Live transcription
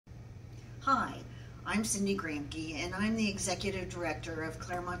Hi, I'm Cindy Gramke, and I'm the Executive Director of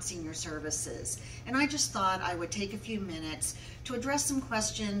Claremont Senior Services. And I just thought I would take a few minutes to address some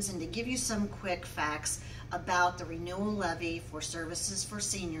questions and to give you some quick facts about the renewal levy for services for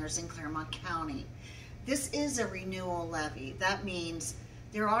seniors in Claremont County. This is a renewal levy. That means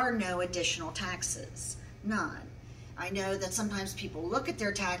there are no additional taxes, none. I know that sometimes people look at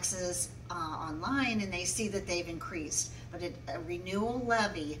their taxes online and they see that they've increased, but a renewal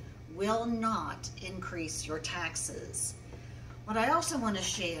levy will not increase your taxes. What I also want to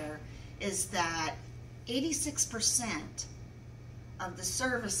share is that 86% of the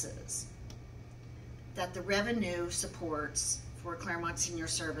services that the revenue supports for Claremont Senior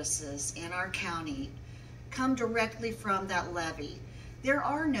Services in our county come directly from that levy. There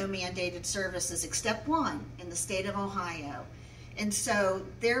are no mandated services except one in the state of Ohio. And so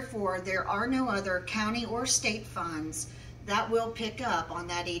therefore there are no other county or state funds that will pick up on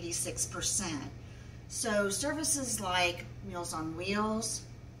that 86%. So services like Meals on Wheels,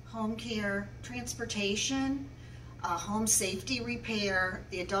 home care, transportation, home safety repair,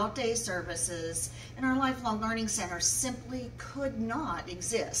 the adult day services, and our lifelong learning center simply could not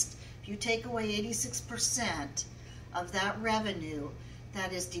exist. If you take away 86% of that revenue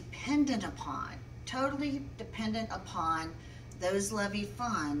that is dependent upon, totally dependent upon those levy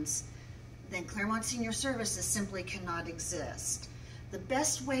funds, then Claremont Senior Services simply cannot exist. The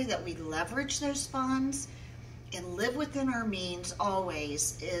best way that we leverage those funds and live within our means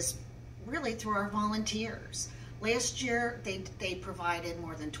always is really through our volunteers. Last year, they provided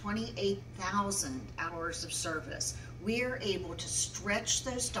more than 28,000 hours of service. We are able to stretch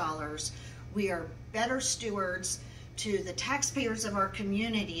those dollars. We are better stewards to the taxpayers of our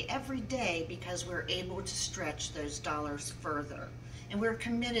community every day because we're able to stretch those dollars further. And we're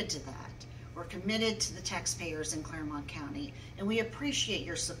committed to that. We're committed to the taxpayers in Claremont County, and we appreciate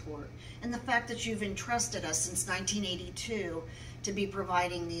your support and the fact that you've entrusted us since 1982 to be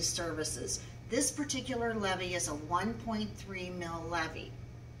providing these services. This particular levy is a 1.3 mil levy.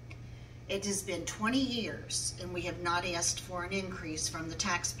 It has been 20 years, and we have not asked for an increase from the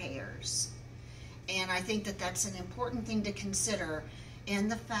taxpayers. And I think that that's an important thing to consider, in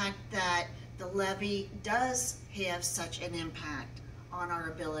the fact that the levy does have such an impact on our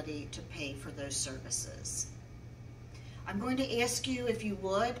ability to pay for those services. I'm going to ask you, if you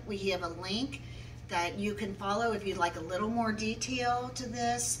would, we have a link that you can follow if you'd like a little more detail to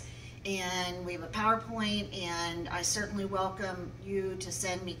this, and we have a PowerPoint, and I certainly welcome you to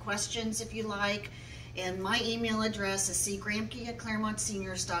send me questions if you like, and my email address is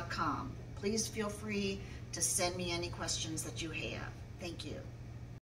cgramke@claremontseniors.com. Please feel free to send me any questions that you have. Thank you.